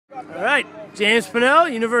All right, James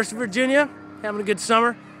Pannell, University of Virginia, having a good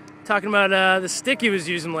summer. Talking about the stick he was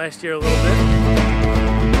using last year a little bit.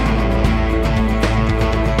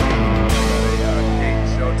 Gate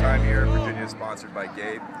Showtime here. Virginia is sponsored by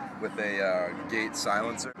Gate with a Gate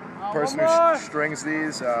silencer. The person who strings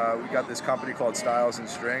these, we got this company called Stlyin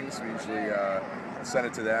Strings. We usually send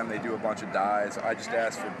it to them. They do a bunch of dyes. I just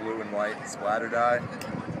asked for blue and white splatter dye,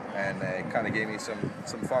 and they kind of gave me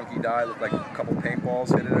some funky dye. Looked like a couple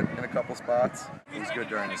paintballs hit it in a couple spots. It was good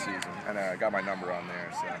during the season, and I got my number on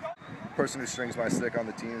there. So, the person who strings my stick on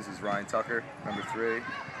the teams is Ryan Tucker, number 3,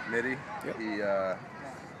 midi. Yep.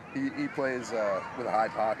 He plays with a high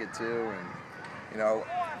pocket too, and you know,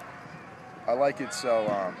 I like it so.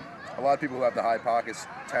 A lot of people who have the high pockets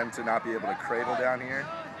tend to not be able to cradle down here.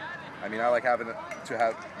 I mean, I like having be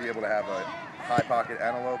able to have a high pocket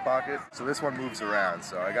and a low pocket. So this one moves around.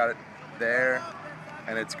 So I got it there,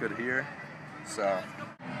 and it's good here. So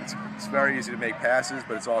it's very easy to make passes,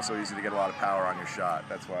 but it's also easy to get a lot of power on your shot.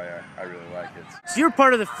 That's why I really like it. So you're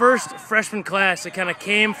part of the first freshman class that kind of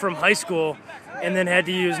came from high school and then had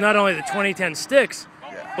to use not only the 2010 sticks,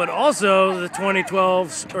 but also the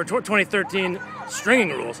 2012 or 2013 stringing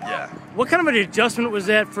rules. Yeah. What kind of an adjustment was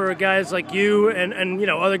that for guys like you and you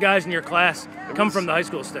know, other guys in your class come from the high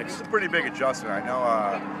school sticks? It's a pretty big adjustment. I know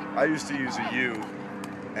I used to use a U,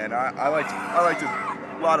 and I liked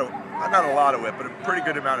not a lot of whip, but a pretty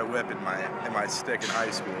good amount of whip in my stick in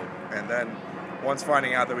high school. And then once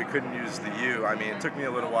finding out that we couldn't use the U, I mean, it took me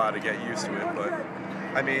a little while to get used to it, but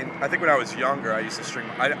I mean, I think when I was younger, I used to string.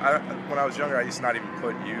 When I was younger, I used to not even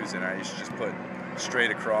put U's in. I used to just put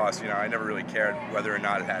straight across. You know, I never really cared whether or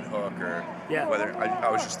not it had hook or whether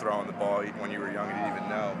I was just throwing the ball. When you were young, you didn't even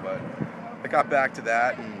know. But I got back to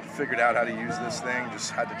that and figured out how to use this thing.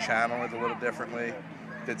 Just had to channel it a little differently.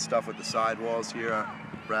 Did stuff with the sidewalls here,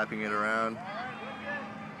 wrapping it around.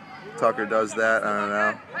 Tucker does that. I don't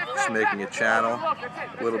know, just making a channel,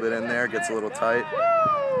 a little bit in there, gets a little tight,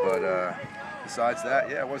 but. Besides that,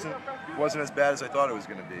 yeah, it wasn't as bad as I thought it was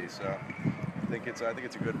going to be. So I think it's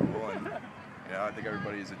a good rule, and I think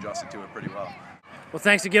everybody's adjusted to it pretty well. Well,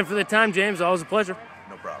 thanks again for the time, James. Always a pleasure.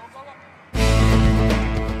 No problem.